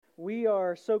We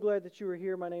are so glad that you are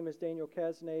here. My name is Daniel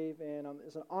Kasnave, and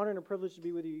it's an honor and a privilege to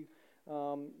be with you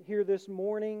here this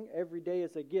morning. Every day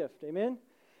is a gift. Amen?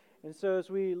 And so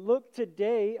as we look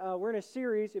today, we're in a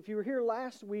series. If you were here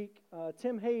last week,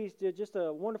 Tim Hayes did just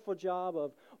a wonderful job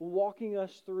of walking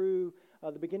us through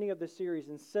the beginning of the series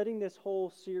and setting this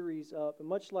whole series up. And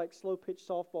much like slow pitch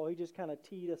softball, he just kind of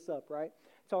teed us up, right?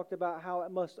 Talked about how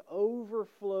it must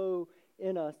overflow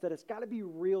in us, that it's got to be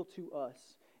real to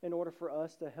us in order for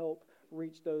us to help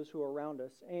reach those who are around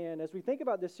us. And as we think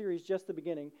about this series, just the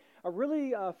beginning, I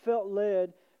really felt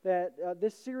led that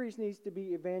this series needs to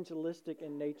be evangelistic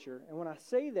in nature. And when I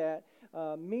say that,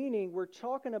 meaning we're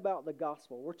talking about the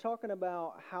gospel. We're talking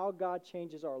about how God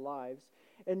changes our lives,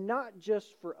 and not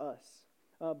just for us,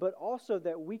 but also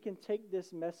that we can take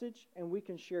this message and we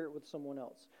can share it with someone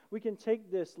else. We can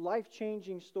take this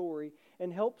life-changing story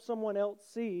and help someone else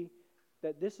see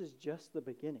that this is just the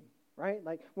beginning. Right?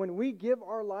 Like when we give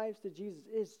our lives to Jesus,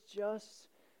 it's just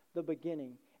the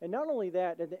beginning. And not only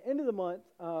that, at the end of the month,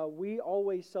 we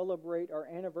always celebrate our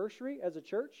anniversary as a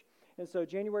church. And so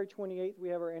January 28th, we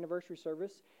have our anniversary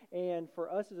service. And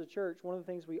for us as a church, one of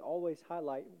the things we always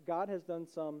highlight, God has done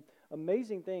some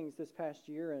amazing things this past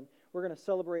year, and we're going to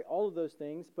celebrate all of those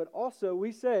things. But also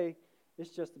we say,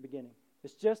 it's just the beginning.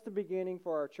 It's just the beginning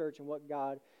for our church and what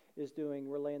God is doing.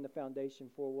 We're laying the foundation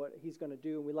for what He's going to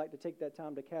do, and we like to take that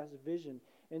time to cast vision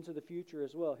into the future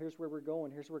as well. Here's where we're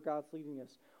going. Here's where God's leading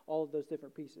us. All of those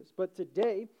different pieces. But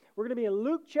today, we're going to be in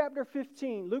Luke chapter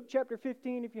 15. Luke chapter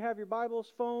 15, if you have your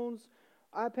Bibles, phones,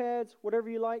 iPads, whatever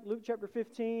you like, Luke chapter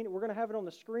 15. We're going to have it on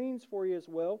the screens for you as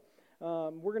well.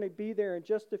 We're going to be there in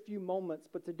just a few moments.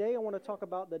 But today, I want to talk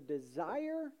about the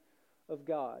desire of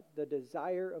God. The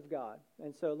desire of God.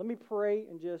 And so let me pray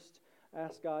and just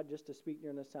ask God just to speak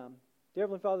during this time. Dear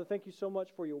Heavenly Father, thank you so much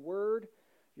for your word,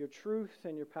 your truth,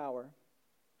 and your power.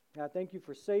 God, thank you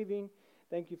for saving.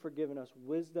 Thank you for giving us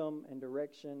wisdom and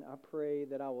direction. I pray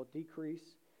that I will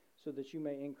decrease so that you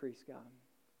may increase, God.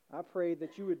 I pray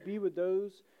that you would be with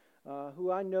those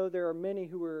who I know there are many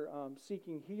who are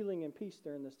seeking healing and peace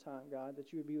during this time, God,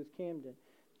 that you would be with Camden,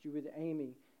 that you would be with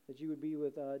Amy, that you would be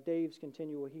with Dave's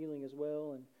continual healing as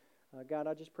well. And God,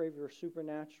 I just pray for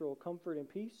supernatural comfort and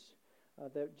peace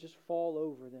that just fall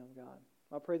over them, God.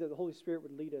 I pray that the Holy Spirit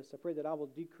would lead us. I pray that I will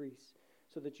decrease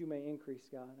so that you may increase,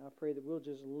 God. I pray that we'll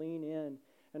just lean in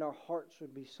and our hearts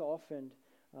would be softened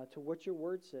to what your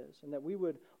word says, and that we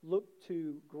would look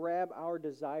to grab our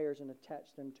desires and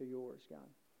attach them to yours, God.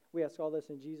 We ask all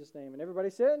this in Jesus' name. And everybody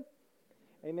said,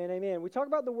 amen, amen. We talk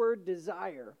about the word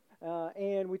desire,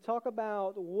 and we talk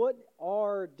about what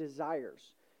are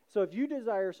desires. So if you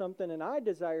desire something and I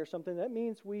desire something, that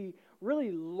means we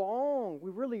really long, we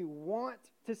really want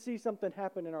to see something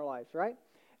happen in our lives, right?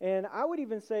 And I would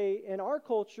even say in our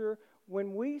culture,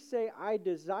 when we say I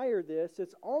desire this,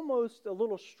 it's almost a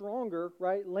little stronger,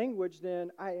 right, language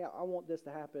than I want this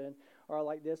to happen or I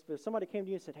like this. But if somebody came to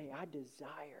you and said, hey, I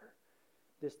desire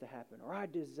this to happen, or I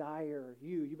desire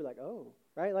you, you'd be like, oh,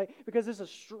 right? Like, because it's a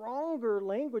stronger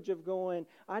language of going,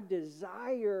 I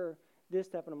desire this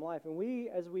to happen in my life. And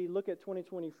as we look at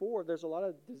 2024, there's a lot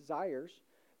of desires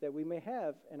that we may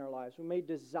have in our lives. We may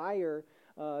desire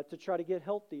to try to get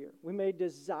healthier. We may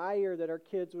desire that our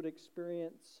kids would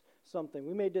experience something.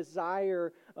 We may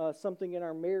desire something in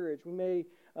our marriage. We may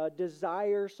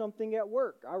desire something at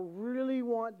work. I really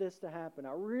want this to happen.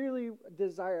 I really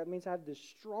desire. It means I have this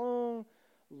strong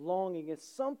longing. It's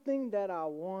something that I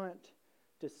want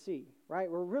to see, right?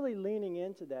 We're really leaning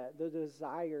into that, the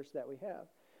desires that we have.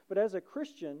 But as a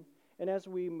Christian, and as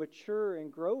we mature and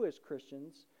grow as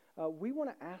Christians, we want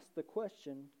to ask the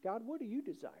question, God, what do you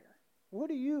desire? What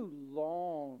do you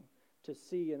long to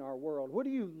see in our world? What do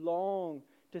you long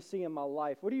to see in my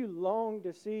life? What do you long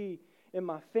to see in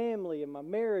my family, in my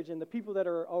marriage, and the people that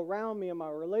are around me, in my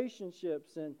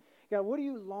relationships? And God, what do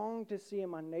you long to see in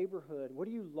my neighborhood? What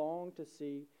do you long to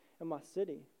see in my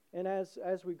city? And as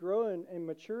we grow in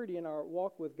maturity in our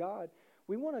walk with God,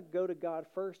 we want to go to God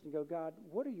first and go, God,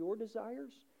 what are your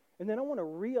desires? And then I want to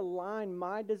realign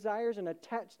my desires and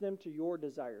attach them to your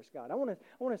desires, God. I want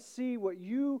to see what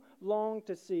you long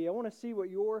to see. I want to see what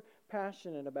you're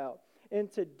passionate about. And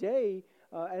today,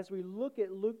 as we look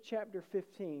at Luke chapter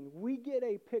 15, we get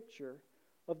a picture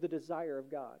of the desire of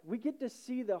God. We get to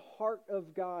see the heart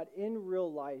of God in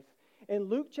real life. In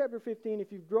Luke chapter 15,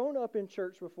 if you've grown up in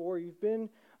church before, you've been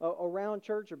around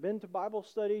church or been to Bible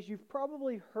studies, you've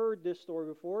probably heard this story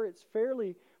before. It's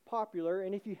fairly popular,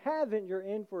 and if you haven't, you're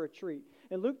in for a treat.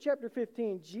 In Luke chapter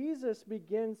 15, Jesus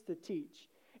begins to teach,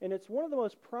 and it's one of the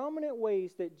most prominent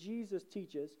ways that Jesus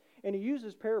teaches, and he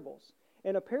uses parables.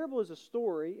 And a parable is a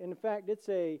story. In fact, it's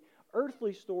a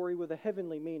earthly story with a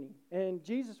heavenly meaning. And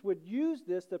Jesus would use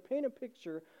this to paint a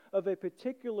picture of a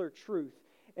particular truth.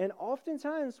 And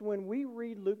oftentimes when we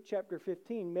read Luke chapter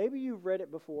 15, maybe you've read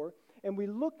it before, and we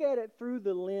look at it through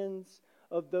the lens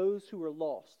of those who are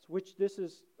lost, which this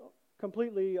is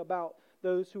completely about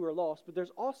those who are lost. But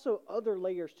there's also other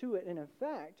layers to it. And in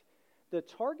fact, the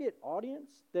target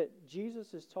audience that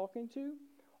Jesus is talking to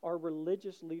are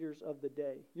religious leaders of the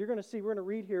day. You're going to see, we're going to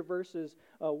read here verses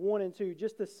 1 and 2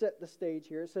 just to set the stage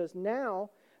here. It says, Now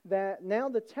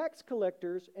the tax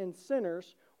collectors and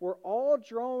sinners were all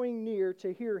drawing near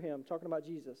to hear him, talking about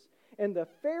Jesus. And the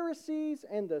Pharisees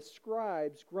and the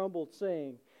scribes grumbled,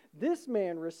 saying, This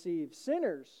man receives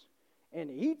sinners and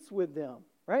eats with them,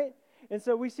 right? And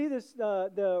so we see this,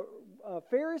 the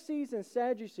Pharisees and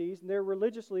Sadducees, they're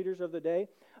religious leaders of the day,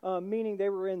 meaning they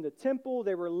were in the temple,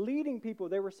 they were leading people,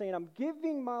 they were saying, I'm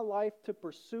giving my life to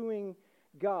pursuing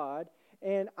God,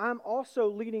 and I'm also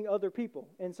leading other people.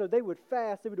 And so they would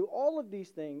fast, they would do all of these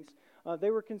things.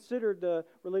 They were considered the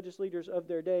religious leaders of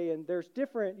their day, and there's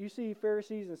different, you see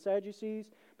Pharisees and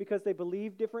Sadducees because they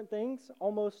believe different things,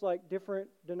 almost like different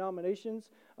denominations.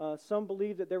 Some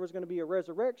believed that there was going to be a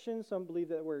resurrection, some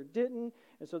believed that there didn't,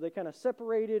 and so they kind of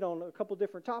separated on a couple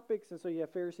different topics, and so you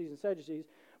have Pharisees and Sadducees,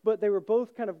 but they were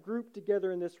both kind of grouped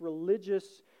together in this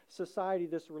religious society,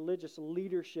 this religious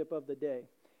leadership of the day.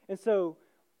 And so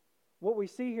what we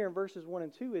see here in verses 1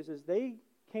 and 2 is they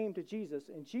came to Jesus,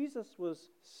 and Jesus was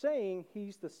saying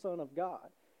he's the Son of God.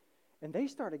 And they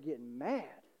started getting mad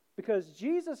because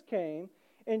Jesus came,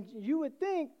 and you would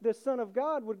think the Son of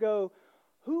God would go,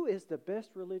 who is the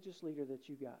best religious leader that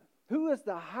you got? Who is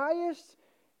the highest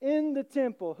in the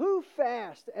temple? Who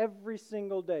fasts every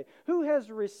single day? Who has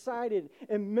recited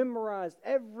and memorized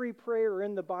every prayer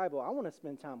in the Bible? I want to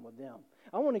spend time with them.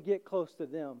 I want to get close to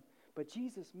them. But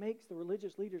Jesus makes the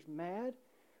religious leaders mad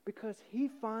because he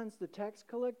finds the tax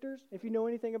collectors. If you know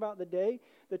anything about the day,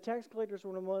 the tax collectors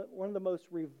were one of the most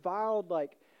reviled,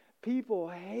 people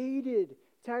hated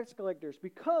tax collectors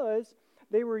because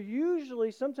they were usually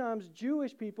sometimes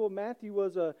Jewish people. Matthew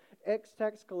was a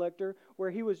ex-tax collector where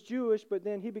he was Jewish, but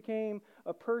then he became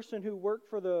a person who worked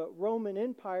for the Roman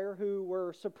Empire who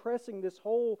were suppressing this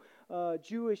whole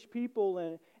Jewish people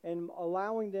and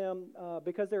allowing them,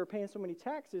 because they were paying so many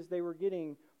taxes, they were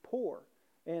getting poor.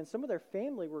 And some of their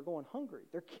family were going hungry.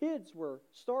 Their kids were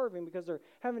starving because they're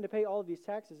having to pay all of these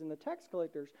taxes. And the tax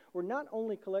collectors were not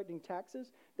only collecting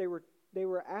taxes, they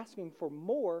were asking for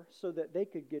more so that they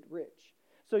could get rich.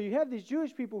 So you have these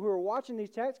Jewish people who are watching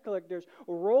these tax collectors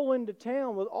roll into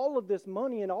town with all of this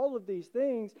money and all of these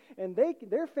things, and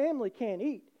their family can't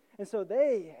eat. And so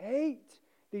they hate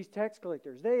these tax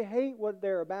collectors. They hate what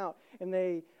they're about. And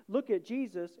they look at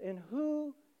Jesus, and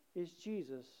who is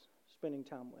Jesus spending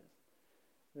time with?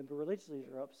 And the religious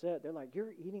leaders are upset. They're like,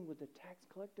 you're eating with the tax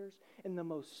collectors and the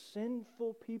most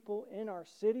sinful people in our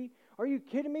city? Are you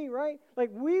kidding me, right?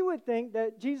 We would think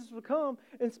that Jesus would come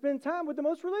and spend time with the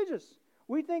most religious.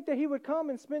 We think that he would come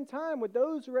and spend time with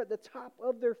those who are at the top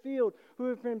of their field, who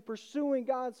have been pursuing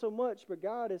God so much. But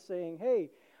God is saying,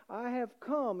 hey, I have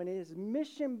come, and his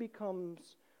mission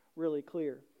becomes really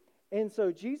clear. And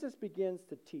so Jesus begins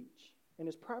to teach, and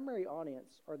his primary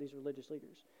audience are these religious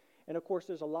leaders. And of course,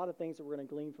 there's a lot of things that we're going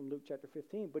to glean from Luke chapter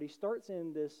 15, but he starts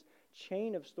in this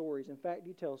chain of stories. In fact,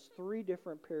 he tells 3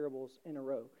 different parables in a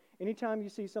row. Anytime you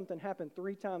see something happen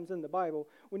 3 times in the Bible,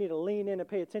 we need to lean in and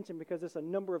pay attention because it's a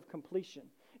number of completion.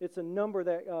 It's a number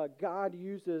that God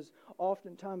uses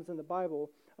oftentimes in the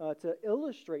Bible to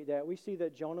illustrate that. We see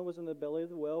that Jonah was in the belly of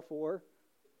the whale for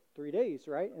 3 days,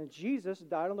 right? And Jesus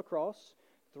died on the cross.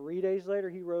 3 days later,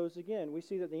 he rose again. We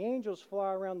see that the angels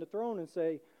fly around the throne and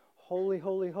say, holy,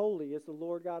 holy, holy is the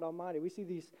Lord God Almighty. We see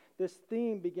this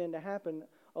theme begin to happen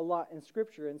a lot in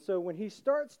Scripture. And so when he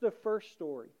starts the first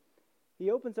story, he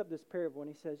opens up this parable and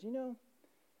he says,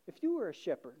 if you were a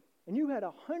shepherd and you had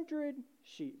 100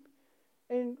 sheep,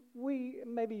 and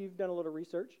maybe you've done a little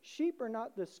research, sheep are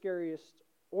not the scariest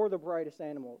or the brightest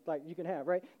animal you can have,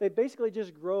 right? They basically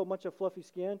just grow a bunch of fluffy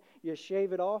skin, you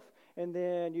shave it off, and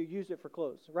then you use it for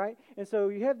clothes, right? And so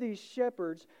you have these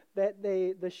shepherds that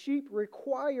the sheep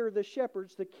require the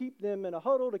shepherds to keep them in a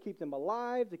huddle, to keep them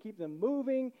alive, to keep them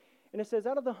moving. And it says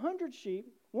out of the 100 sheep,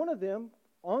 one of them,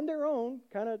 on their own,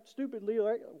 kind of stupidly,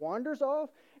 wanders off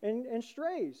and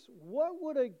strays. What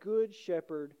would a good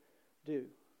shepherd do?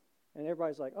 And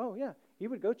everybody's like, oh, yeah, he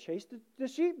would go chase the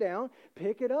sheep down,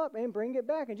 pick it up, and bring it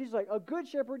back. And Jesus is like, a good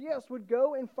shepherd, yes, would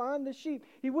go and find the sheep.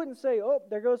 He wouldn't say, oh,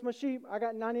 there goes my sheep. I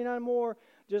got 99 more.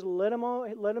 Just let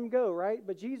them go, right?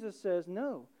 But Jesus says,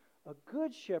 no, a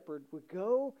good shepherd would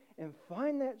go and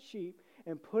find that sheep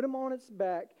and put him on its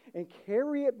back and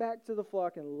carry it back to the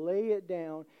flock and lay it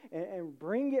down and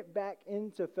bring it back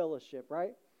into fellowship,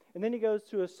 right? And then he goes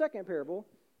to a second parable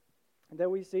that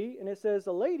we see, and it says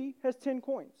a lady has 10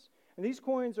 coins. And these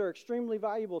coins are extremely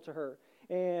valuable to her,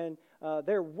 and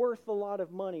they're worth a lot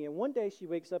of money. And one day she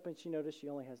wakes up and she notices she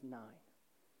only has 9,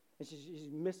 and she's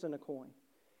missing a coin.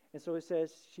 And so it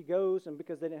says she goes, and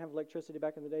because they didn't have electricity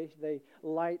back in the day, they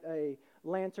light a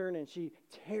lantern, and she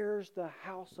tears the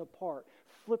house apart,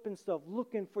 flipping stuff,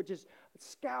 looking for, just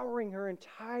scouring her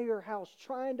entire house,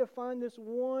 trying to find this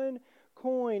one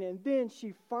coin. And then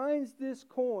she finds this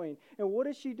coin. And what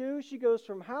does she do? She goes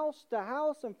from house to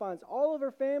house and finds all of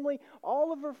her family,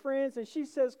 all of her friends, and she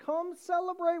says, "Come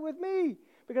celebrate with me,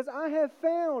 because I have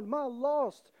found my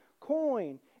lost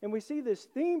coin." And we see this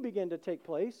theme begin to take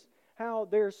place, how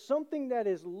there's something that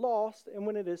is lost, and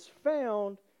when it is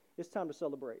found, it's time to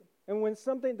celebrate. And when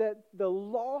something that the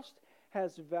lost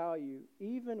has value,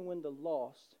 even when the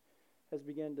lost has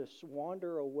begun to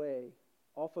wander away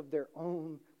off of their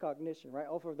own cognition, right?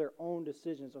 Off of their own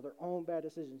decisions or their own bad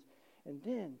decisions. And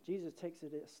then Jesus takes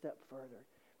it a step further,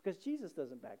 because Jesus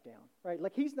doesn't back down, right?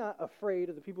 Like, he's not afraid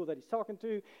of the people that he's talking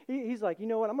to. He's like, you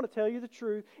know what? I'm going to tell you the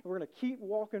truth, and we're going to keep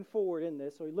walking forward in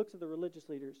this. So he looks at the religious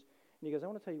leaders, and he goes, "I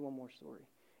want to tell you one more story."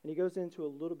 And he goes into a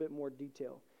little bit more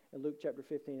detail in Luke chapter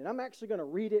 15. And I'm actually going to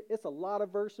read it. It's a lot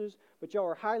of verses, but y'all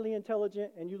are highly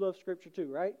intelligent, and you love Scripture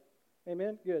too, right?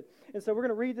 Amen? Good. And so we're going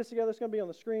to read this together. It's going to be on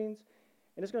the screens,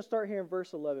 and it's going to start here in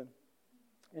verse 11.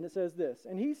 And it says this,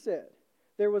 "And he said,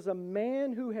 there was a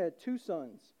man who had 2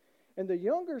 sons, and the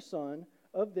younger son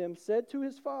of them said to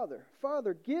his father,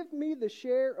 'Father, give me the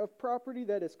share of property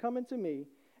that is coming to me.'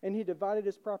 And he divided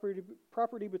his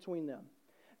property between them.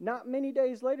 Not many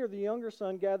days later, the younger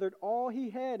son gathered all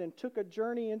he had and took a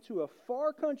journey into a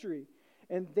far country,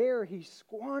 and there he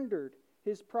squandered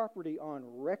his property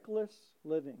on reckless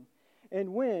living.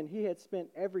 And when he had spent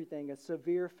everything, a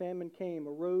severe famine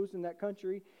arose in that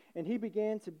country, and he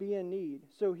began to be in need.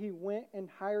 So he went and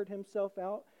hired himself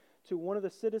out to one of the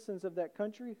citizens of that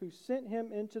country, who sent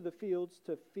him into the fields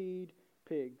to feed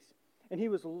pigs. And he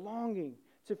was longing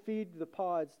to feed the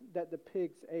pods that the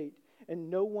pigs ate, and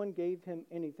no one gave him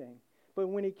anything. But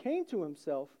when he came to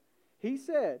himself, he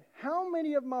said, 'How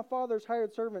many of my father's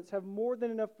hired servants have more than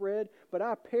enough bread, but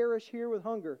I perish here with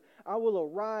hunger? I will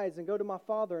arise and go to my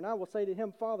father, and I will say to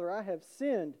him, Father, I have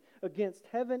sinned against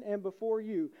heaven and before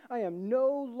you. I am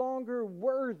no longer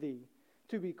worthy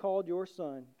to be called your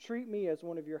son. Treat me as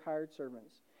one of your hired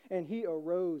servants.' And he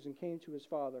arose and came to his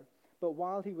father. But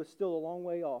while he was still a long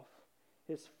way off,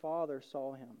 his father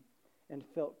saw him and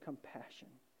felt compassion,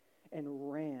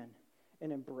 and ran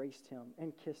and embraced him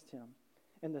and kissed him.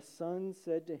 And the son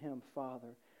said to him,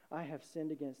 'Father, I have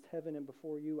sinned against heaven and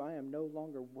before you. I am no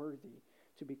longer worthy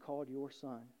to be called your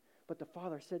son.' But the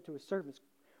father said to his servants,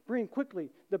 'Bring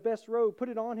quickly the best robe, put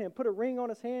it on him, put a ring on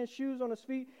his hand, shoes on his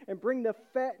feet, and bring the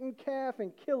fattened calf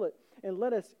and kill it, and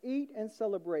let us eat and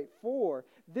celebrate. For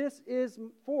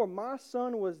my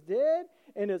son was dead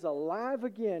and is alive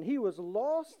again. He was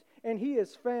lost and he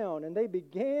is found.' And they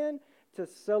began to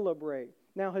celebrate.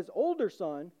 Now his older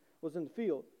son was in the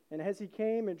field, and as he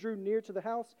came and drew near to the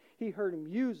house, he heard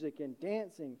music and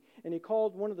dancing. And he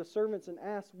called one of the servants and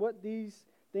asked what these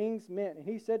things meant. And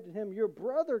he said to him, 'Your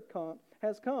brother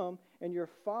has come, and your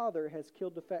father has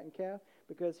killed the fattened calf,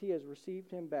 because he has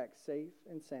received him back safe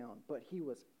and sound.' But he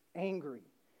was angry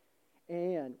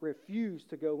and refused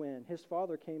to go in. His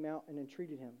father came out and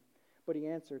entreated him. But he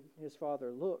answered his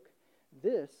father, 'Look,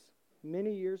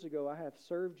 many years ago I have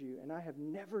served you, and I have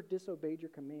never disobeyed your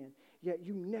command. Yet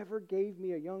you never gave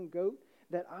me a young goat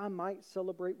that I might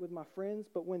celebrate with my friends.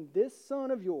 But when this son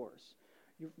of yours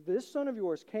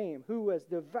came, who has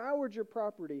devoured your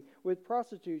property with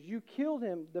prostitutes, you killed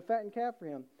him, the fattened calf for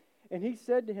him.' And he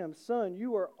said to him, 'Son,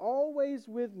 you are always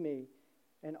with me,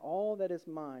 and all that is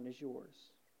mine is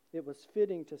yours. It was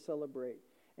fitting to celebrate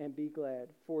and be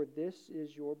glad, for this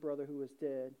is your brother who is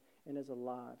dead and is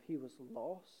alive. He was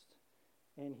lost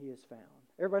and he is found.'"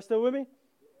 Everybody still with me?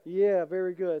 Yeah,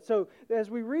 very good. So as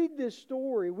we read this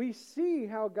story, we see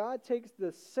how God takes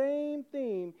the same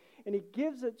theme and he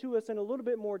gives it to us in a little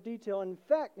bit more detail. In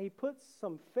fact, he puts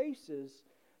some faces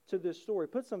to this story,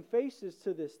 puts some faces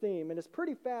to this theme. And it's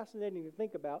pretty fascinating to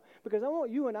think about, because I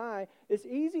want you and I, it's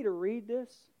easy to read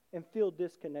this and feel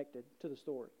disconnected to the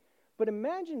story. But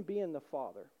imagine being the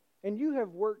father, and you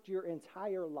have worked your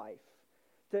entire life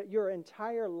to your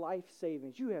entire life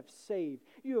savings. You have saved.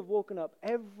 You have woken up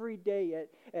every day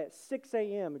at 6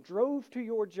 a.m., drove to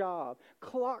your job,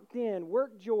 clocked in,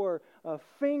 worked your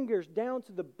fingers down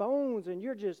to the bones, and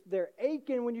they're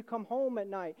aching when you come home at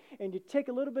night. And you take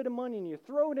a little bit of money and you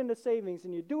throw it into savings,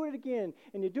 and you do it again,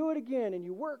 and you do it again, and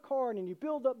you work hard, and you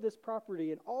build up this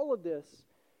property and all of this.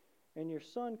 And your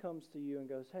son comes to you and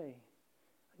goes, hey,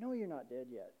 I know you're not dead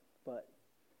yet, but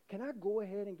can I go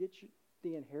ahead and get you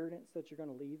the inheritance that you're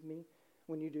going to leave me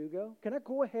when you do go? Can I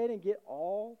go ahead and get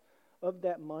all of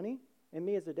that money? And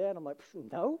me as a dad, I'm like,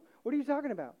 no, what are you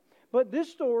talking about? But this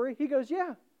story, he goes,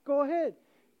 yeah, go ahead,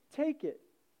 take it.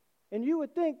 And you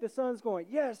would think the son's going,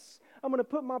 yes, I'm going to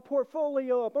put my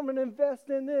portfolio up. I'm going to invest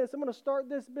in this. I'm going to start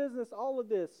this business, all of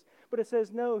this. But it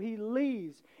says, no, he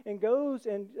leaves and goes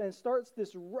and starts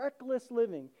this reckless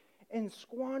living and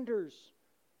squanders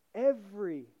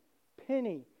every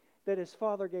penny that his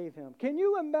father gave him. Can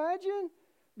you imagine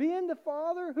being the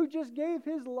father who just gave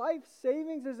his life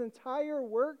savings, his entire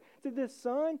work to this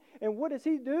son? And what does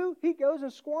he do? He goes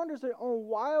and squanders it on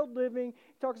wild living.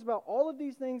 He talks about all of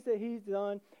these things that he's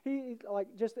done. He's like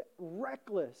just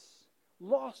reckless,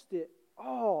 lost it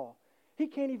all. He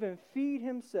can't even feed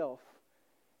himself.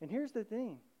 And here's the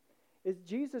thing, is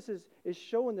Jesus is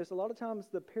showing this. A lot of times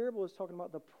the parable is talking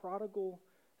about the prodigal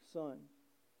son.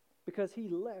 Because he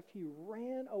left, he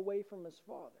ran away from his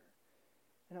father.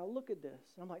 And I look at this,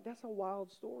 and I'm like, that's a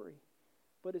wild story.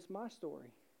 But it's my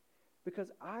story. Because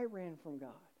I ran from God.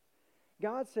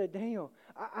 God said, Daniel,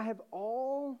 I have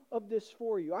all of this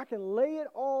for you. I can lay it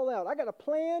all out. I got a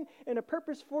plan and a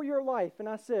purpose for your life. And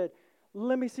I said,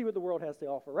 let me see what the world has to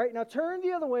offer, right? And I turned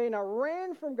the other way, and I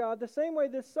ran from God the same way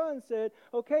this son said,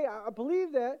 okay, I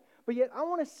believe that. But yet I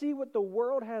want to see what the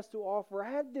world has to offer.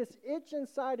 I have this itch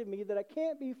inside of me that I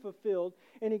can't be fulfilled.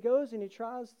 And he goes and he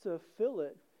tries to fill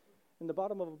it in the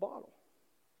bottom of a bottle,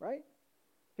 right?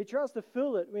 He tries to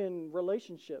fill it in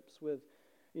relationships with,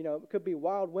 it could be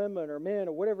wild women or men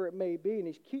or whatever it may be. And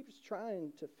he keeps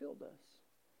trying to fill this.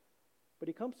 But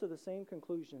he comes to the same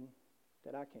conclusion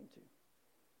that I came to.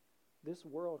 This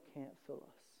world can't fill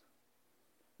us.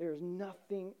 There's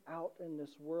nothing out in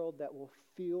this world that will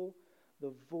fill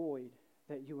the void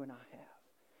that you and I have.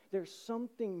 There's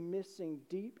something missing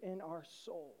deep in our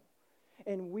soul.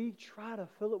 And we try to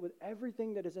fill it with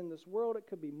everything that is in this world. It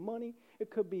could be money. It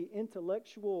could be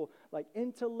intellectual, like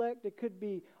intellect. It could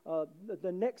be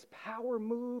the next power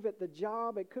move at the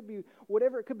job. It could be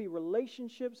whatever. It could be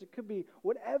relationships. It could be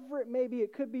whatever it may be.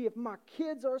 It could be if my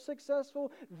kids are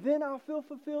successful, then I'll feel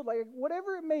fulfilled. Like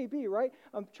whatever it may be, right?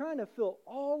 I'm trying to fill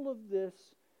all of this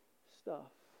stuff.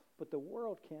 But the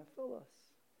world can't fill us.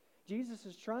 Jesus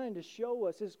is trying to show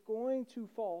us it's going to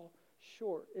fall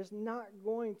short. It's not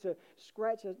going to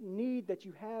scratch a need that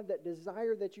you have, that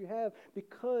desire that you have,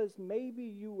 because maybe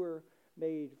you were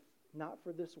made not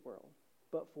for this world,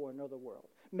 but for another world.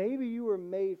 Maybe you were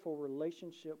made for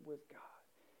relationship with God.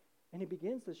 And he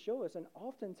begins to show us, and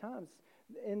oftentimes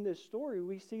in this story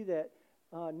we see that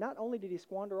not only did he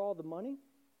squander all the money,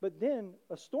 but then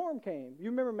a storm came. You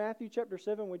remember Matthew chapter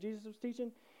 7 when Jesus was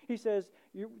teaching? He says,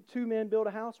 two men build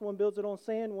a house, one builds it on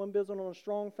sand, one builds it on a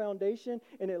strong foundation,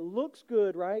 and it looks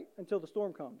good, right, until the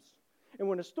storm comes. And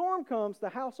when the storm comes, the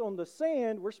house on the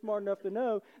sand, we're smart enough to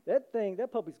know, that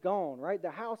puppy's gone, right?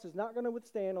 The house is not going to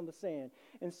withstand on the sand.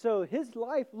 And so his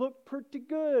life looked pretty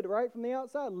good, right, from the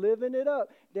outside, living it up.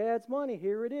 Dad's money,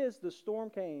 here it is. The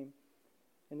storm came,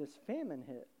 and this famine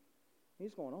hit.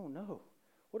 He's going, oh no,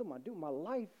 what am I doing? My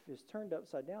life is turned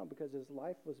upside down because his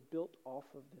life was built off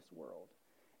of this world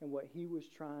and what he was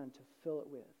trying to fill it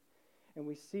with. And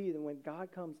we see that when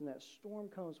God comes and that storm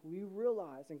comes, we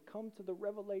realize and come to the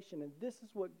revelation, and this is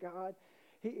what God,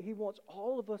 he wants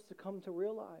all of us to come to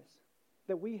realize,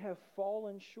 that we have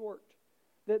fallen short,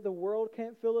 that the world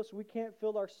can't fill us, we can't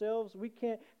fill ourselves, we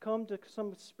can't come to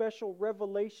some special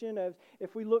revelation as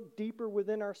if we look deeper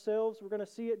within ourselves, we're going to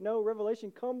see it. No, revelation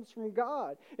comes from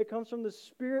God. It comes from the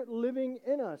Spirit living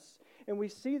in us. And we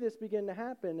see this begin to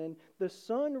happen, and the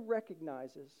Son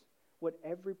recognizes what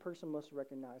every person must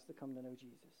recognize to come to know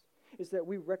Jesus, is that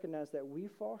we recognize that we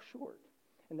fall short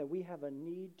and that we have a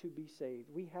need to be saved.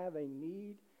 We have a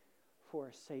need for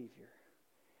a Savior.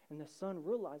 And the Son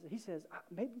realizes, he says,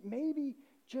 maybe,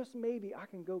 just maybe, I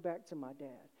can go back to my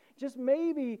dad. Just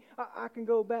maybe I can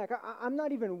go back. I'm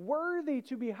not even worthy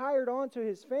to be hired onto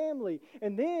his family.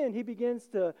 And then he begins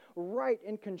to write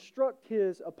and construct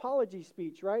his apology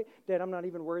speech, right? Dad, I'm not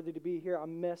even worthy to be here.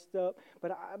 I'm messed up.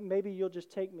 But maybe you'll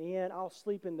just take me in. I'll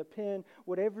sleep in the pen,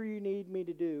 whatever you need me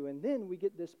to do. And then we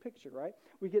get this picture, right?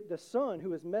 We get the son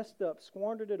who is messed up,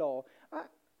 squandered it all.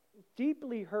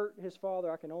 deeply hurt his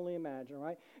father, I can only imagine,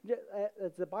 right?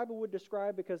 As the Bible would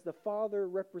describe, because the father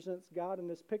represents God in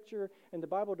this picture, and the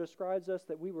Bible describes us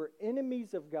that we were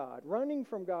enemies of God, running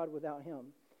from God without him.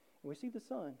 And we see the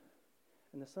son,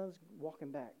 and the son's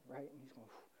walking back, right? And he's going,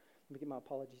 let me get my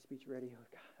apology speech ready. Oh,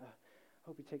 God, I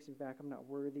hope he takes me back. I'm not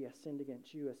worthy. I sinned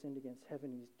against you. I sinned against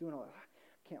heaven. He's doing all that.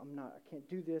 I can't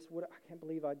do this. I can't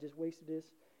believe I just wasted this.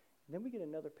 And then we get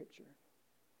another picture.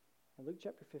 In Luke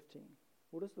chapter 15,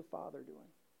 what is the father doing?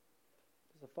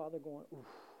 Is the father going, oof,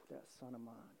 that son of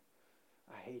mine,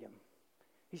 I hate him.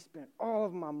 He spent all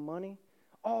of my money,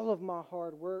 all of my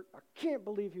hard work. I can't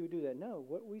believe he would do that. No,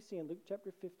 what we see in Luke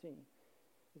chapter 15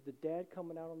 is the dad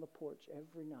coming out on the porch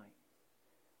every night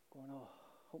going, oh,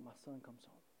 I hope my son comes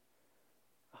home.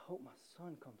 I hope my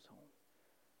son comes home.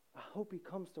 I hope he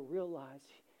comes to realize,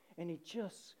 and he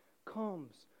just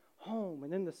comes home.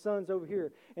 And then the son's over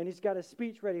here, and he's got his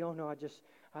speech ready. Oh, no,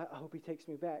 I hope he takes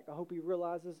me back. I hope he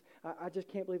realizes, I just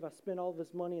can't believe I spent all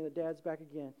this money, and the dad's back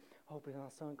again. I hope my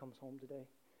son comes home today.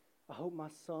 I hope my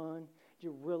son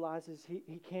realizes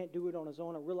he can't do it on his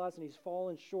own. I'm realizing he's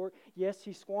fallen short. Yes,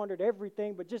 he squandered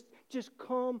everything, but just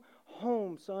come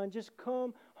home, son. Just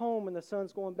come home. And the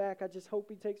son's going back. I just hope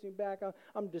he takes me back.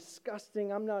 I'm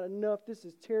disgusting. I'm not enough. This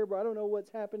is terrible. I don't know what's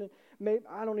happening. Maybe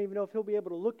I don't even know if he'll be able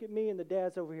to look at me. And the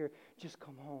dad's over here. Just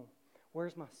come home.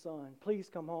 Where's my son? Please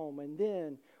come home. And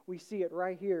then we see it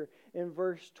right here in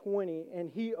verse 20.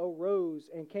 And he arose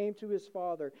and came to his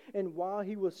father. And while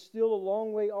he was still a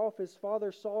long way off, his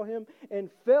father saw him and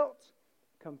felt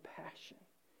compassion.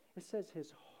 It says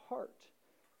his heart,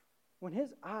 when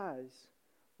his eyes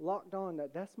locked on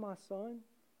that's my son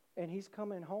and he's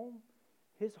coming home,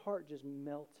 his heart just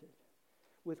melted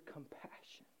with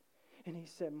compassion. And he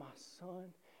said, my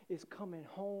son is coming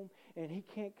home, and he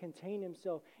can't contain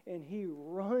himself, and he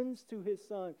runs to his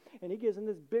son, and he gives him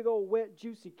this big old wet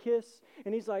juicy kiss,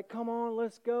 and he's like, come on,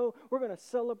 let's go, we're going to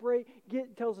celebrate.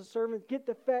 Tells the servants, get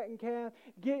the fattened calf,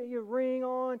 get your ring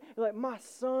on. Like, my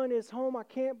son is home. I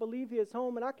can't believe he is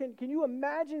home. And can you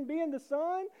imagine being the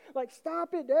son? Like,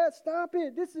 stop it, Dad, stop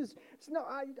it.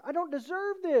 I don't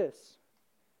deserve this.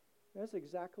 That's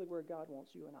exactly where God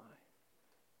wants you and I,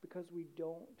 because we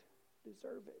don't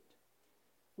deserve it.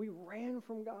 We ran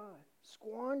from God,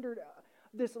 squandered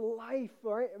this life,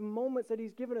 right, moments that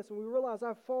he's given us, and we realize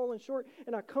I've fallen short,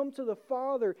 and I come to the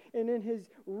Father, and in his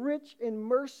rich in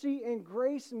mercy and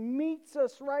grace meets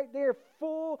us right there,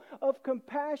 full of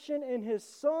compassion, and his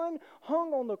son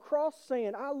hung on the cross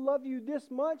saying, I love you this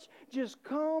much, just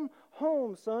come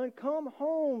home, son, come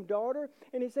home, daughter.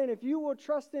 And he's saying, if you will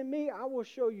trust in me, I will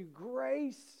show you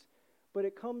grace. But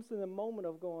it comes in the moment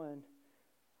of going,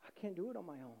 I can't do it on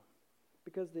my own.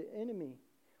 Because the enemy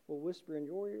will whisper in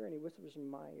your ear and he whispers in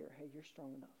my ear, hey, you're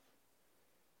strong enough.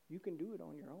 You can do it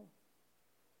on your own.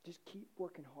 Just keep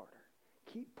working harder.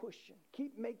 Keep pushing.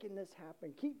 Keep making this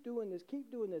happen. Keep doing this. Keep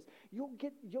doing this.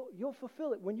 You'll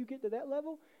fulfill it. When you get to that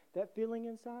level, that feeling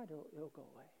inside, it'll go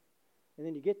away. And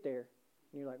then you get there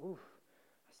and you're like, oof,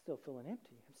 I'm still feeling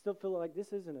empty. I'm still feeling like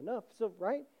this isn't enough. So,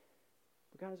 right?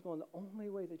 But God is going, the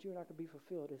only way that you and I can be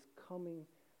fulfilled is coming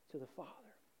to the Father.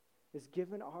 Is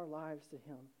giving our lives to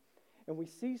him. And we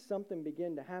see something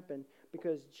begin to happen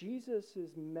because Jesus'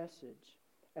 message,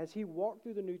 as he walked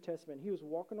through the New Testament, he was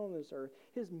walking on this earth,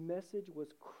 his message was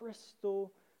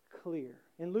crystal clear.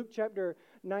 In Luke chapter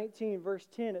 19, verse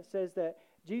 10, it says that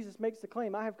Jesus makes the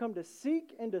claim, I have come to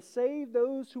seek and to save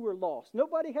those who are lost.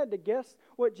 Nobody had to guess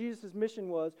what Jesus' mission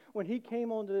was when he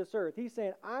came onto this earth. He's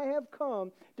saying, I have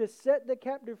come to set the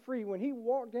captive free. When he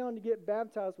walked down to get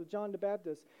baptized with John the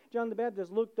Baptist, John the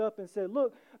Baptist looked up and said,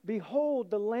 look,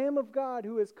 behold, the Lamb of God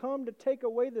who has come to take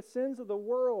away the sins of the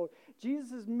world.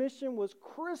 Jesus' mission was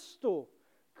crystal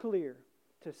clear,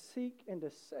 to seek and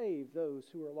to save those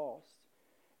who are lost.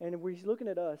 And if he's looking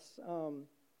at us,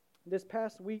 this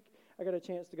past week, I got a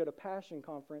chance to go to Passion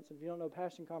Conference. If you don't know,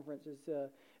 Passion Conference is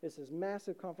this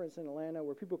massive conference in Atlanta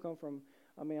where people come from,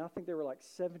 I think there were like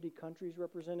 70 countries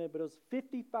represented, but it was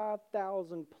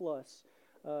 55,000 plus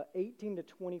 18 to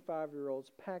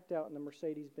 25-year-olds packed out in the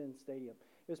Mercedes-Benz Stadium.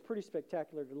 It was pretty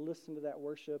spectacular to listen to that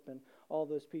worship and all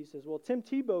those pieces. Well, Tim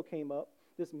Tebow came up,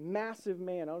 this massive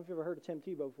man. I don't know if you've ever heard of Tim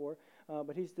Tebow before,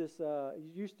 but he's this,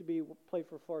 he used to play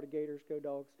for Florida Gators, Go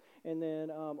Dogs, and then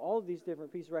all of these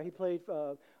different pieces, right? He played,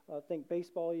 I think,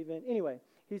 baseball even. Anyway,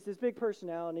 he's this big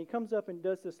personality, and he comes up and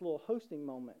does this little hosting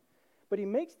moment. But he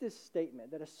makes this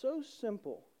statement that is so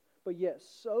simple, but yet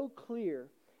so clear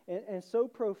and so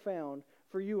profound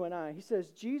for you and I. He says,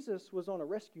 Jesus was on a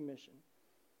rescue mission.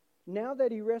 Now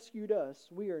that he rescued us,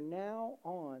 we are now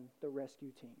on the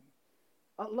rescue team.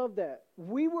 I love that.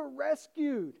 We were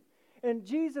rescued. And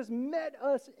Jesus met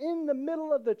us in the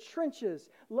middle of the trenches,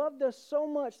 loved us so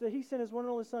much that He sent His one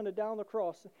and only Son to die on the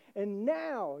cross. And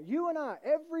now, you and I,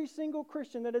 every single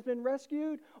Christian that has been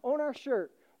rescued, on our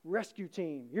shirt, rescue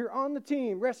team. You're on the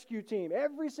team, rescue team.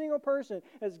 Every single person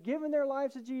has given their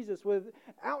lives to Jesus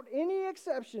without any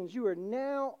exceptions. You are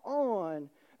now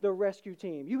on the rescue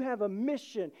team. You have a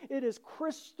mission. It is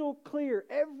crystal clear.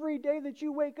 Every day that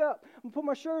you wake up, I'm going to put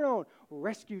my shirt on,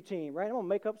 rescue team, right? I'm going to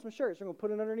make up some shirts. I'm going to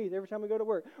put it underneath every time we go to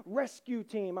work. Rescue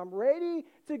team. I'm ready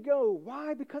to go.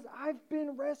 Why? Because I've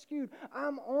been rescued.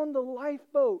 I'm on the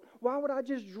lifeboat. Why would I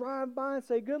just drive by and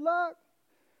say, good luck?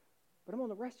 But I'm on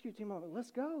the rescue team. I'm like,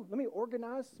 let's go. Let me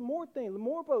organize some more things,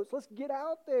 more boats. Let's get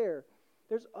out there.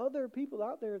 There's other people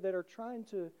out there that are trying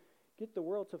to get the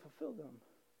world to fulfill them.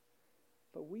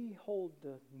 But we hold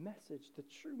the message, the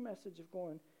true message of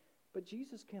going, but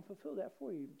Jesus can fulfill that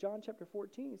for you. John chapter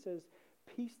 14 says,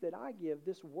 peace that I give,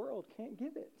 this world can't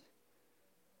give it.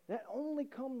 That only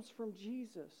comes from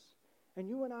Jesus. And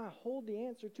you and I hold the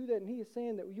answer to that. And He is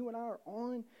saying that you and I are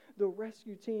on the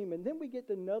rescue team. And then we get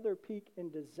another peek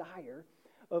and desire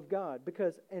of God.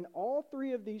 Because in all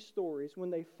three of these stories, when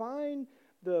they find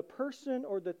the person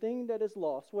or the thing that is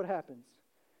lost, what happens?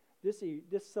 This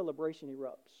celebration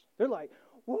erupts. They're like,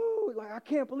 whoa, like I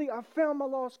can't believe I found my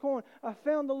lost coin. I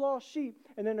found the lost sheep.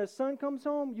 And then the son comes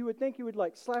home. You would think he would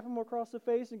like slap him across the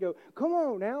face and go, come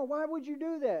on now, why would you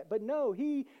do that? But no,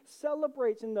 he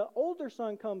celebrates. And the older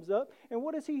son comes up. And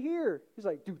what does he hear? He's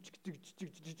like,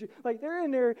 like they're in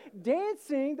there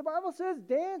dancing. The Bible says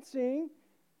dancing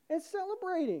and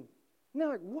celebrating. And they're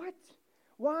like, what?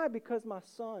 Why? Because my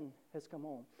son has come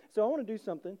home. So I want to do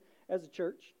something as a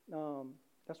church.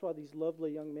 That's why these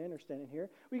lovely young men are standing here.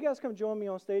 Will you guys come join me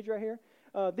on stage right here?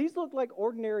 These look like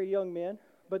ordinary young men,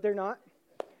 but they're not.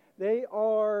 They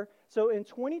are, so in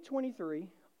 2023,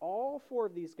 all four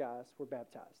of these guys were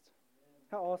baptized.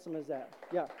 How awesome is that?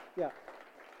 Yeah.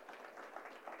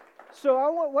 So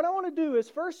what I want to do is,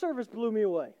 first service blew me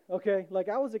away, okay? Like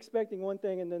I was expecting one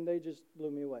thing and then they just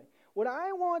blew me away. What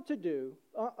I want to do,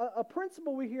 a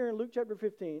principle we hear in Luke chapter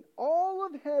 15, all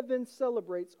of heaven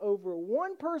celebrates over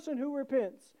one person who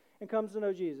repents and comes to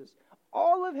know Jesus.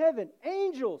 All of heaven,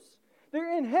 angels,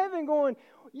 they're in heaven going,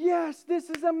 yes, this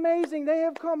is amazing. They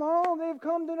have come home. They have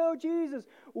come to know Jesus.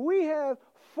 We have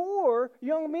 4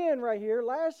 young men right here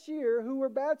last year who were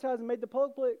baptized and made the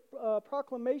public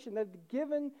proclamation that have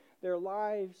given their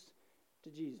lives to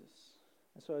Jesus.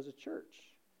 And so as a church,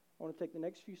 I want to take the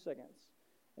next few seconds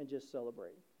and just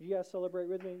celebrate. You guys celebrate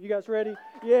with me? You guys ready?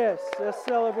 Yes, let's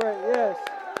celebrate. Yes,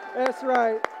 that's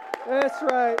right. That's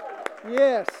right.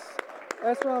 Yes,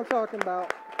 that's what I'm talking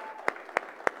about.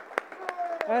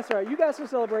 That's right. You guys can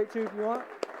celebrate too if you want.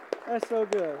 That's so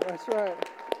good. That's right.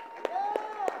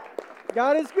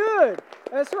 God is good.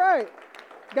 That's right.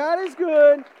 God is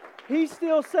good. He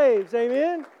still saves.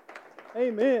 Amen?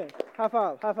 Amen. High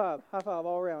five, high five, high five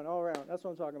all around, all around. That's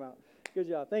what I'm talking about. Good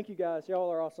job. Thank you guys.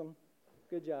 Y'all are awesome.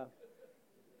 Good job.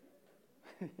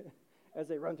 As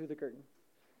they run through the curtain.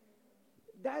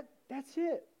 That's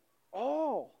it.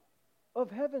 All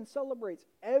of heaven celebrates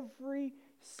every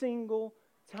single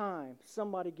time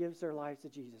somebody gives their lives to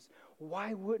Jesus.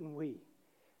 Why wouldn't we?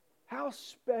 How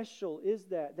special is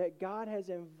that God has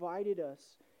invited us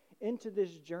into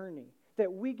this journey, that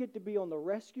we get to be on the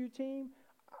rescue team?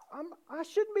 I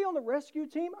shouldn't be on the rescue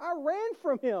team. I ran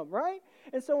from Him, right?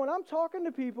 And so when I'm talking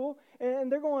to people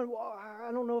and they're going, well, I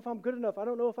don't know if I'm good enough. I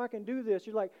don't know if I can do this.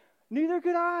 You're like, neither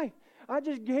could I. I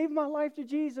just gave my life to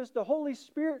Jesus. The Holy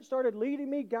Spirit started leading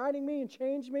me, guiding me, and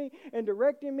changed me and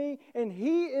directing me. And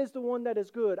He is the one that is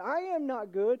good. I am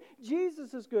not good.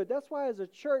 Jesus is good. That's why as a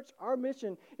church, our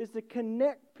mission is to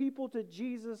connect people to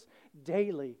Jesus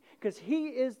daily. Because He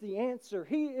is the answer.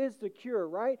 He is the cure,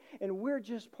 right? And we're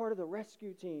just part of the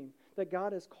rescue team that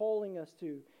God is calling us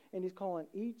to. And He's calling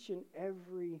each and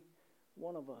every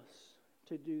one of us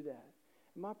to do that.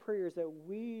 And my prayer is that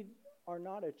we are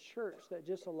not a church that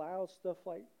just allows stuff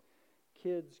like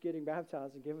kids getting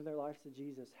baptized and giving their lives to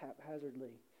Jesus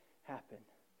haphazardly happen.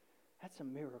 That's a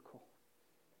miracle.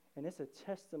 And it's a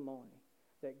testimony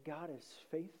that God is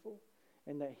faithful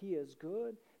and that He is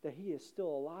good, that He is still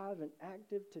alive and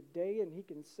active today, and He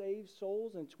can save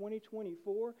souls in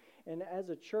 2024. And as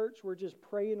a church, we're just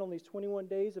praying on these 21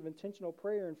 days of intentional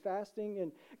prayer and fasting,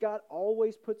 and God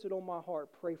always puts it on my heart,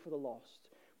 pray for the lost.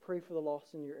 Pray for the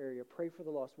lost in your area. Pray for the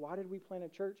lost. Why did we plant a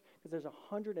church? Because there's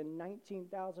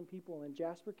 119,000 people in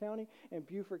Jasper County and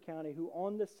Beaufort County who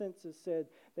on the census said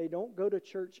they don't go to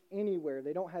church anywhere.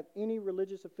 They don't have any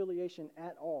religious affiliation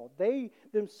at all. They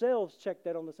themselves checked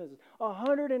that on the census.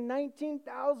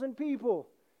 119,000 people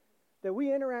that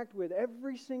we interact with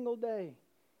every single day.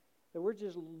 that we're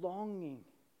just longing.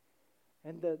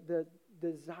 And the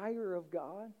desire of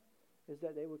God is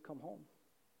that they would come home.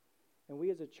 And we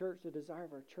as a church, the desire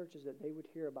of our church is that they would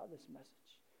hear about this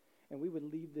message. And we would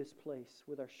leave this place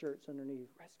with our shirts underneath,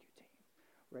 rescue team,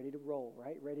 ready to roll,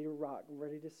 right? Ready to rock,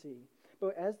 ready to see.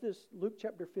 But as this Luke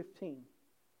chapter 15,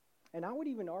 and I would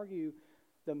even argue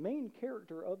the main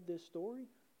character of this story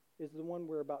is the one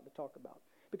we're about to talk about.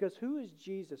 Because who is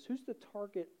Jesus? Who's the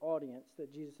target audience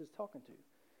that Jesus is talking to?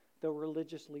 The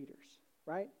religious leaders,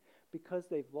 right? Because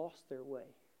they've lost their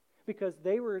way. Because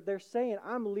they're saying,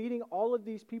 I'm leading all of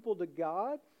these people to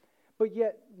God, but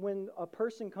yet when a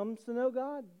person comes to know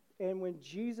God, and when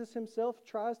Jesus himself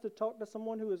tries to talk to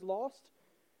someone who is lost,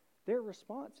 their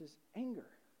response is anger.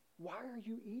 Why are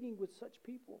you eating with such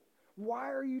people?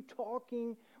 Why are you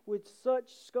talking with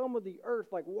such scum of the earth?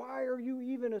 Like, why are you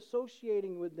even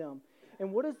associating with them?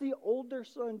 And what does the older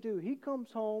son do? He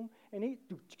comes home and he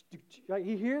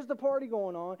hears the party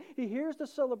going on. He hears the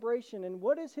celebration. And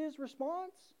what is his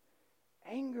response?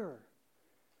 Anger.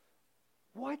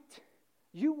 What?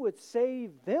 You would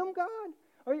save them, God?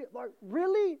 Are you like,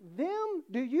 really? Them?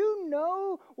 Do you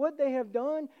know what they have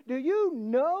done? Do you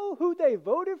know who they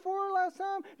voted for last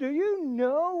time? Do you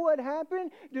know what happened?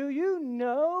 Do you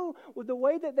know the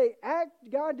way that they act?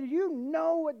 God, do you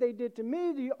know what they did to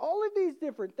me? All of these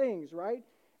different things, right?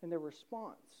 And their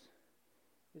response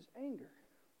is anger.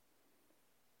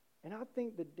 And I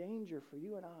think the danger for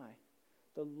you and I,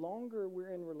 the longer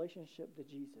we're in relationship to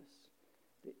Jesus,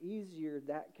 the easier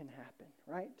that can happen,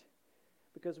 right?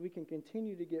 Because we can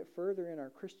continue to get further in our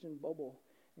Christian bubble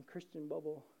and Christian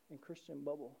bubble and Christian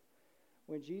bubble.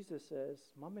 When Jesus says,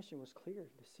 my mission was clear,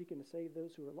 to seek and to save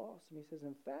those who are lost. And he says,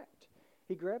 in fact,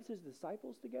 he grabs his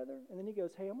disciples together and then he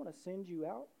goes, hey, I'm going to send you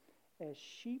out as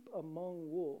sheep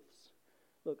among wolves.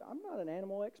 Look, I'm not an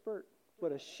animal expert,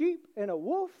 but a sheep and a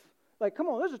wolf, like, come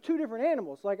on, those are two different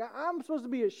animals. Like, I'm supposed to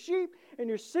be a sheep and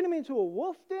you're sending me into a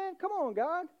wolf den? Come on,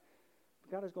 God.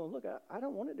 But God is going, look, I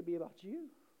don't want it to be about you.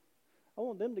 I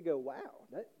want them to go, wow,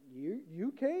 that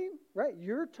you came, right?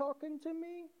 You're talking to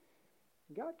me.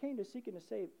 God came to seek and to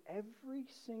save every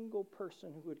single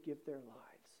person who would give their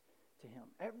lives to him.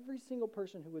 Every single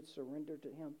person who would surrender to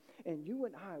him. And you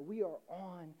and I, we are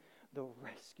on the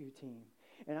rescue team.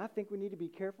 And I think we need to be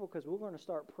careful because we're going to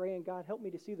start praying, God, help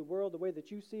me to see the world the way that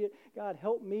you see it. God,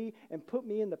 help me and put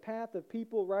me in the path of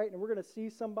people, right? And we're going to see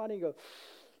somebody and go,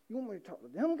 you want me to talk to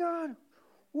them, God?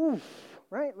 Oof,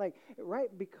 right? Like, right?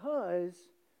 Because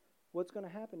what's going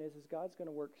to happen is God's going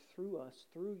to work through us,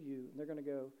 through you, and they're going to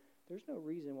go, there's no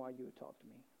reason why you would talk to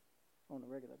me on a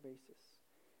regular basis.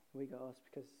 And we go, oh, it's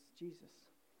because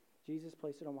Jesus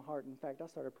placed it on my heart. In fact, I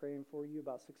started praying for you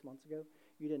about 6 months ago.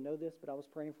 You didn't know this, but I was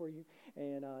praying for you,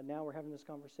 and now we're having this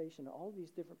conversation. All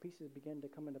these different pieces begin to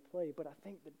come into play, but I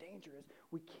think the danger is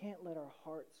we can't let our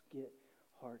hearts get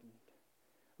hardened.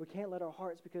 We can't let our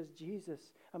hearts, because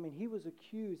Jesus, I mean, he was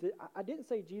accused. I didn't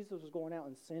say Jesus was going out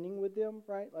and sinning with them,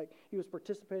 right? Like he was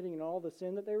participating in all the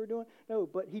sin that they were doing. No,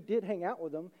 but he did hang out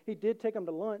with them. He did take them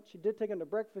to lunch. He did take them to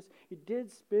breakfast. He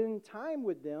did spend time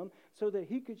with them so that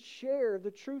he could share the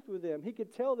truth with them. He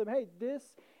could tell them, hey,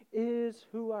 this is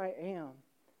who I am.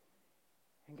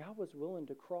 And God was willing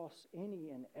to cross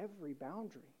any and every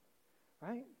boundary,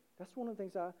 right? That's one of the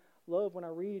things I love when I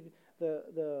read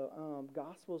the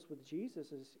Gospels with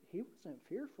Jesus is he wasn't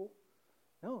fearful.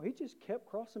 No, he just kept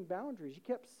crossing boundaries. He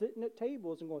kept sitting at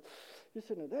tables and going, you're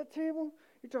sitting at that table?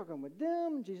 You're talking with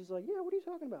them? And Jesus is like, yeah, what are you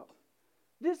talking about?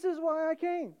 This is why I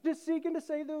came, to seek and to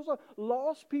save those lost.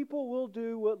 Lost people will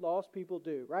do what lost people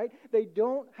do, right? They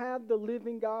don't have the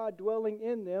living God dwelling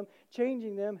in them,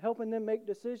 changing them, helping them make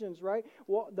decisions, right?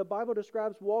 Well, the Bible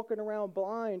describes walking around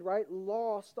blind, right?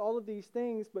 Lost, all of these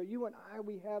things, but you and I,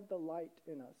 we have the light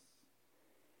in us.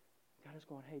 God is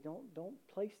going, hey, don't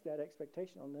place that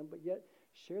expectation on them, but yet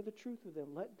share the truth with them.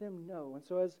 Let them know. And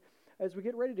so as we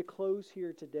get ready to close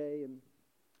here today, and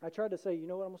I tried to say, you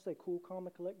know what, I'm going to stay cool, calm,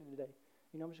 and collected today.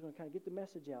 You know, I'm just going to kind of get the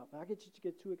message out. But I get you to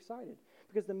get too excited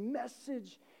because the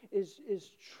message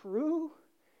is true.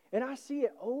 And I see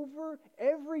it over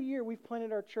every year we've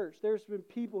planted our church. There's been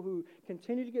people who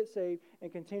continue to get saved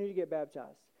and continue to get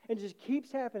baptized. And it just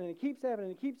keeps happening and keeps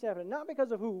happening and keeps happening. Not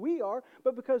because of who we are,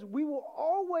 but because we will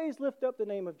always lift up the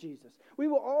name of Jesus. We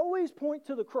will always point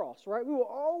to the cross, right? We will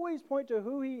always point to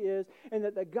who he is and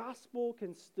that the gospel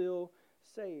can still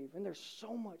save. And there's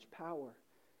so much power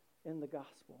in the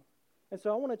gospel. And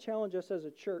so I want to challenge us as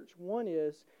a church. One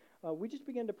is we just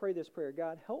begin to pray this prayer.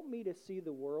 God, help me to see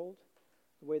the world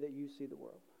the way that you see the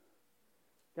world.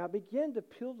 God, begin to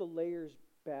peel the layers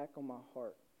back on my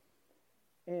heart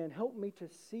and help me to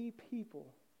see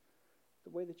people the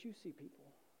way that you see people.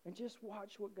 and just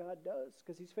watch what God does,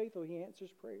 because He's faithful. He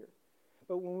answers prayer.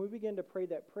 But when we begin to pray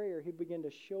that prayer, He begin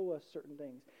to show us certain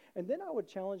things. And then I would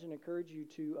challenge and encourage you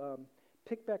to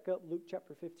pick back up Luke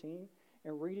chapter 15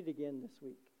 and read it again this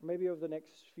week, maybe over the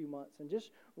next few months, and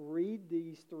just read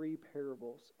these 3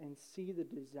 parables and see the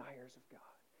desires of God,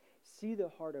 see the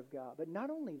heart of God. But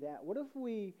not only that, what if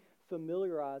we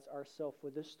familiarize ourselves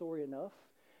with this story enough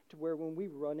to where when we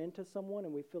run into someone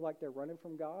and we feel like they're running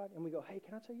from God, and we go, hey,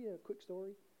 can I tell you a quick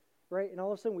story? Right? And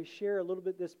all of a sudden we share a little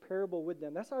bit this parable with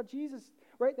them. That's how Jesus,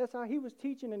 right? That's how He was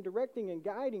teaching and directing and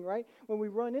guiding, right? When we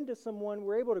run into someone,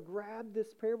 we're able to grab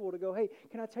this parable to go, hey,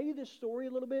 can I tell you this story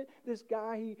a little bit? This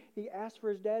guy, he asked for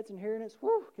his dad's inheritance.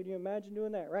 Whew, can you imagine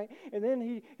doing that, right? And then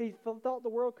he thought the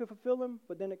world could fulfill him,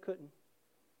 but then it couldn't.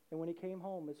 And when he came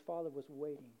home, his father was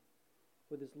waiting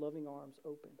with his loving arms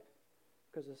open,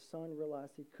 because his son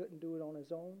realized he couldn't do it on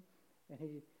his own, and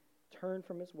he turned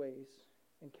from his ways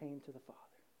and came to the Father.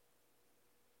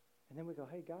 And then we go,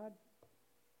 hey, God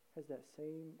has that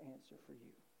same answer for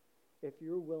you. If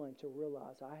you're willing to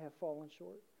realize I have fallen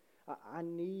short, I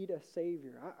need a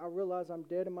Savior. I realize I'm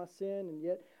dead in my sin, and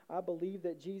yet I believe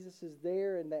that Jesus is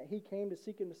there and that He came to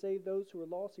seek and to save those who are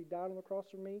lost. He died on the cross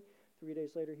for me. 3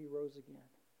 days later, He rose again.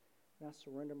 And I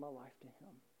surrender my life to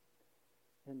Him.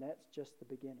 And that's just the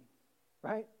beginning,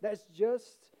 right? That's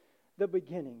just the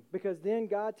beginning. Because then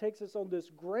God takes us on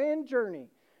this grand journey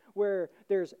where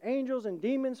there's angels and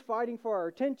demons fighting for our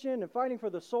attention and fighting for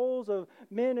the souls of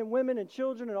men and women and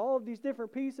children and all of these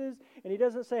different pieces. And He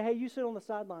doesn't say, hey, you sit on the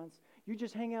sidelines. You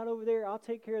just hang out over there. I'll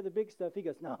take care of the big stuff. He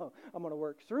goes, no, I'm going to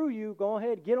work through you. Go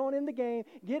ahead, get on in the game.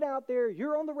 Get out there.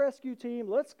 You're on the rescue team.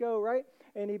 Let's go, right?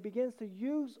 And He begins to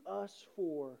use us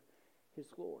for His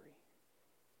glory.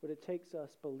 But it takes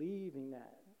us believing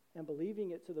that and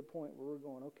believing it to the point where we're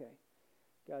going, okay,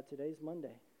 God, today's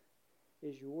Monday.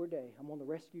 Is your day. I'm on the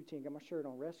rescue team. Got my shirt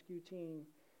on. Rescue team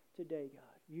today, God.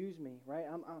 Use me, right?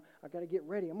 I got to get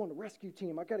ready. I'm on the rescue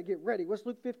team. I got to get ready. What's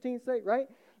Luke 15 say, right?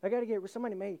 I got to get.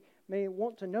 Somebody may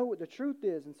want to know what the truth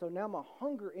is, and so now my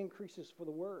hunger increases for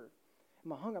the Word.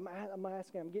 My hunger. I'm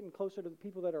asking. I'm getting closer to the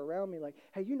people that are around me. Like,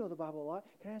 hey, you know the Bible a lot.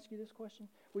 Can I ask you this question?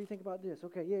 What do you think about this?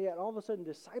 Okay, yeah. And all of a sudden,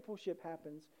 discipleship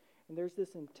happens, and there's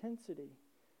this intensity,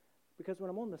 because when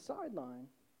I'm on the sideline,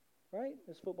 right?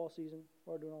 It's football season.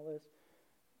 We're doing all this.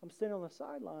 I'm sitting on the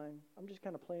sideline. I'm just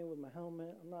kind of playing with my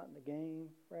helmet. I'm not in the game,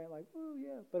 right? Like, oh,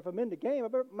 yeah. But if I'm in the game,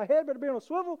 my head better be on a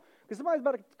swivel, because somebody's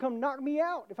about to come knock me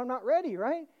out if I'm not ready,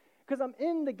 right? Because I'm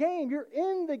in the game. You're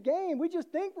in the game. We just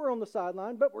think we're on the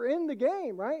sideline, but we're in the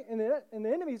game, right? And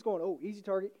the enemy's going, oh, easy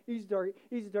target, easy target,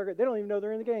 easy target. They don't even know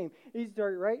they're in the game. Easy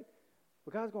target, right?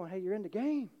 But God's going, hey, you're in the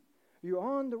game. You're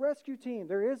on the rescue team.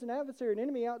 There is an adversary, an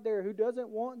enemy out there who doesn't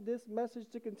want this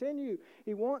message to continue.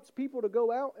 He wants people to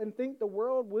go out and think the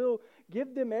world will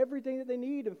give them everything that they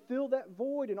need and fill that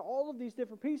void and all of these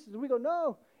different pieces. And we go,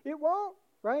 no, it won't,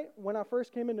 right? When I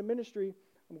first came into ministry,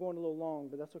 I'm going a little long,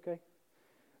 but that's okay.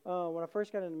 When I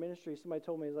first got into ministry, somebody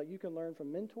told me, like, you can learn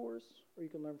from mentors or you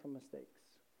can learn from mistakes.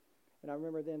 And I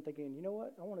remember then thinking, you know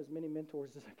what? I want as many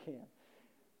mentors as I can.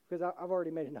 Because I've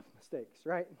already made enough mistakes,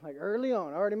 right? Like early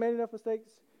on, I already made enough mistakes.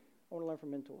 I want to learn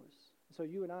from mentors. So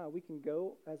you and I, we can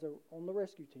go on the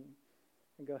rescue team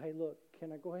and go, hey, look,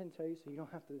 can I go ahead and tell you so you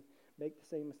don't have to make the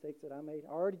same mistakes that I made?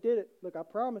 I already did it. Look, I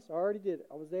promise, I already did it.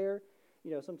 I was there.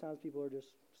 You know, sometimes people are just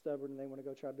stubborn and they want to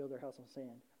go try to build their house on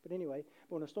sand. But anyway,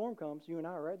 when a storm comes, you and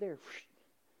I are right there.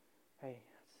 Hey,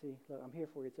 see, look, I'm here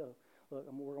for you. So, look,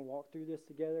 we're going to walk through this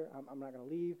together. I'm not going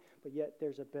to leave, but yet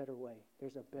there's a better way.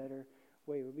 There's a better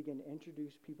way. We begin to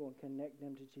introduce people and connect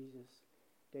them to Jesus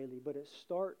daily. But it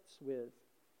starts with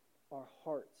our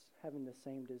hearts having the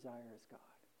same desire as God.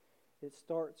 It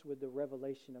starts with the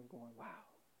revelation of going, wow,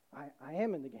 I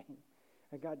am in the game.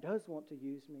 And God does want to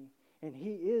use me. And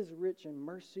He is rich in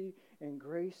mercy and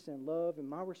grace and love. And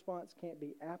my response can't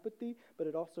be apathy, but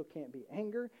it also can't be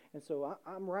anger. And so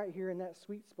I'm right here in that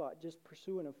sweet spot, just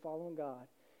pursuing and following God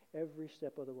every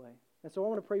step of the way. And so I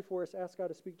want to pray for us, ask God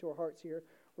to speak to our hearts here.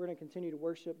 We're going to continue to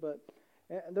worship, but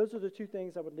those are the two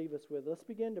things I would leave us with. Let's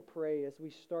begin to pray as we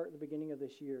start the beginning of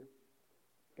this year.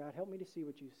 God, help me to see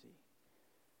what you see.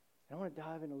 And I want to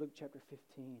dive into Luke chapter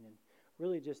 15 and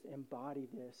really just embody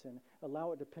this and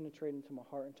allow it to penetrate into my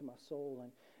heart, into my soul.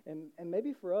 And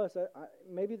maybe for us,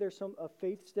 maybe there's a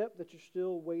faith step that you're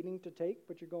still waiting to take,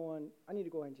 but you're going, I need to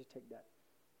go ahead and just take that.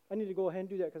 I need to go ahead and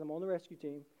do that because I'm on the rescue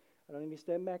team. I don't need to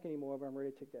stand back anymore, but I'm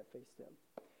ready to take that faith step.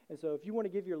 And so if you want to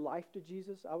give your life to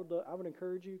Jesus, I would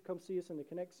encourage you, come see us in the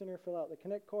Connect Center, fill out the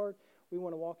Connect card. We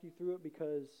want to walk you through it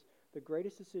because the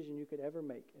greatest decision you could ever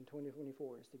make in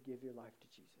 2024 is to give your life to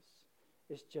Jesus.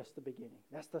 It's just the beginning.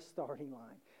 That's the starting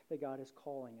line that God is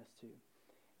calling us to.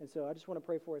 And so I just want to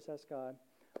pray for us, ask God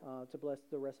to bless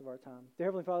the rest of our time. Dear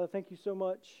Heavenly Father, thank you so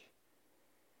much.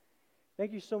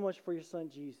 Thank you so much for your Son,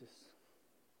 Jesus,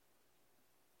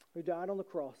 who died on the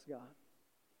cross, God,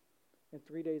 and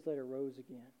 3 days later rose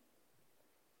again.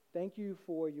 Thank you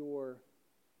for your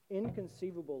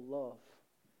inconceivable love.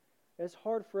 It's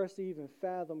hard for us to even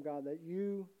fathom, God, that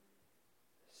you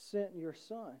sent your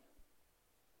Son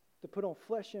to put on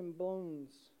flesh and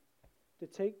bones, to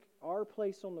take our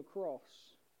place on the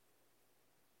cross,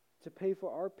 to pay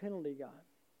for our penalty, God.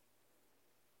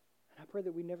 And I pray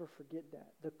that we never forget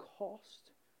that. The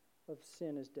cost of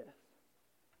sin is death.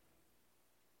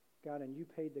 God, and you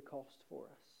paid the cost for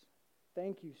us.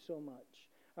 Thank you so much.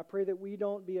 I pray that we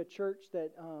don't be a church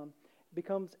that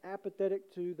becomes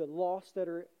apathetic to the lost that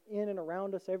are in and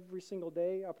around us every single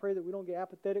day. I pray that we don't get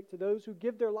apathetic to those who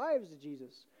give their lives to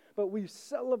Jesus, but we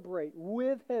celebrate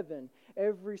with heaven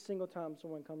every single time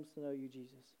someone comes to know you,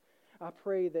 Jesus. I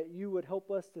pray that you would help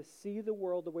us to see the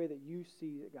world the way that you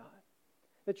see it, God,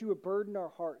 that you would burden our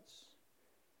hearts.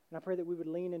 And I pray that we would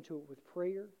lean into it with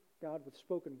prayer, God, with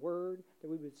spoken word, that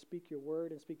we would speak your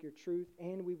word and speak your truth,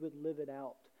 and we would live it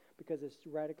out because it's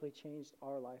radically changed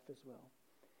our life as well.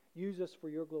 Use us for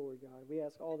your glory, God. We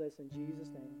ask all this in Jesus'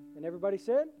 name. And everybody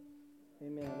said,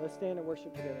 amen. Let's stand and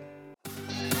worship together.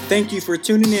 Thank you for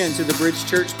tuning in to the Bridge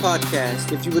Church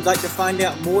podcast. If you would like to find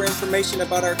out more information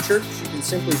about our church, you can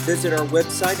simply visit our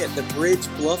website at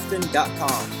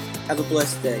thebridgebluffton.com. Have a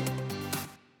blessed day.